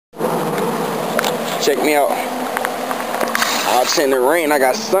Check me out. Out in the rain, I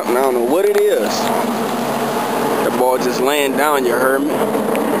got something, I don't know what it is. The ball just laying down, you heard me?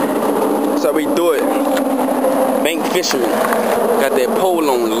 That's how we do it. Bank fishermen. Got that pole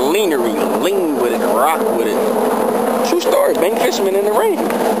on leanery. Lean with it, rock with it. True story, bank fishermen in the rain.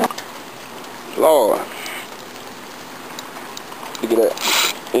 Lord. Look at that.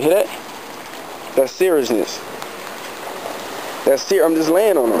 You hear that? That's seriousness. That's serious. I'm just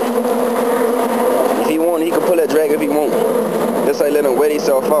laying on him. If he want, he can pull that drag if he want. Just like let him wet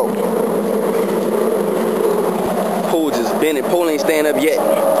himself out. Pool just bending. Pool ain't staying up yet.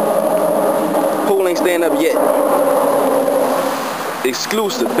 Pool ain't staying up yet.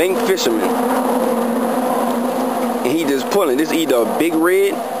 Exclusive bank fisherman. And he just pulling. This either a big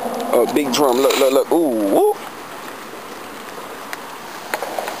red or a big drum. Look, look, look. Ooh, whoop.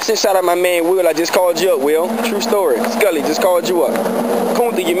 Shout out my man Will, I just called you up, Will. True story. Scully just called you up.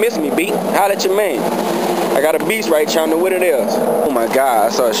 Kunta, you miss me, B. Holla at your man. I got a beast right here, I know what it is. Oh my God, I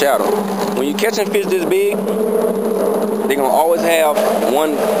saw a shadow. When you catching fish this big, they're gonna always have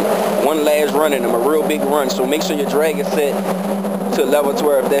one last run in them, a real big run. So make sure your drag is set to a level to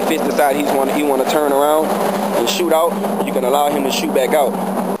where if that fish decides he want to turn around and shoot out, you can allow him to shoot back out.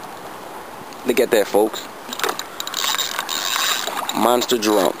 Look at that, folks. Monster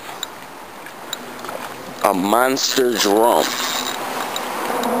drum. A monster drum.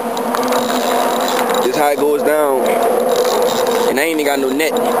 This how it goes down. And I ain't even got no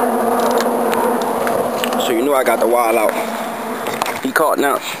net. So you know I got the wild out. He caught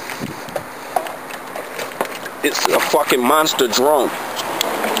now. It's a fucking monster drum.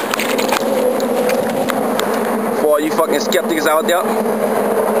 For all you fucking skeptics out there.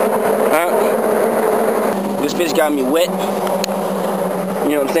 Huh? This fish got me wet. You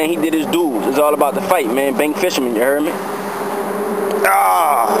know what I'm saying? He did his dues. It's all about the fight, man. Bank fisherman, you heard me?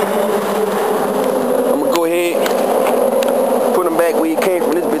 Ah! I'm gonna go ahead, put him back where he came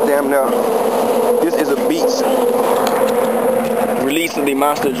from. This bitch damn now. This is a beast. Release of the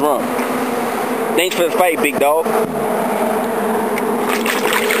monster drum. Thanks for the fight, big dog.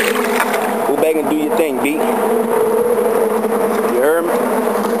 Go back and do your thing, B. You heard me?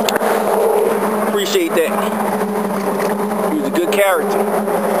 Appreciate that. He was a good character.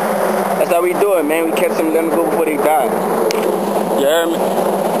 That's how we do it, man. We catch them, let them go before they die. You heard me?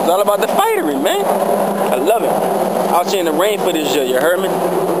 It's all about the fightery, man. I love it. Out here in the rain for this year, you heard me?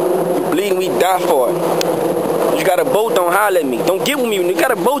 You bleeding, we die for it. You got a boat, don't holler at me. Don't get with me. When you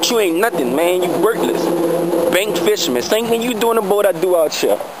got a boat, you ain't nothing, man. You worthless. Bank fisherman. Same thing you do in the boat, I do out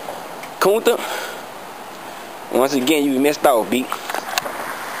here. Kunta, once again, you missed out, B. He's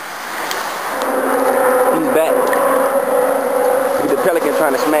back. The pelican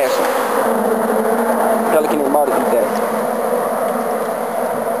trying to smash him. Pelican is about to eat that.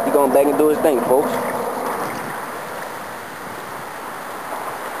 He going back and do his thing, folks.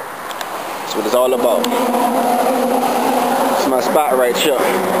 That's what it's all about. It's my spot right here.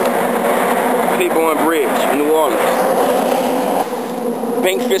 People on Bridge, New Orleans.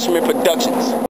 Bank Fisherman Productions.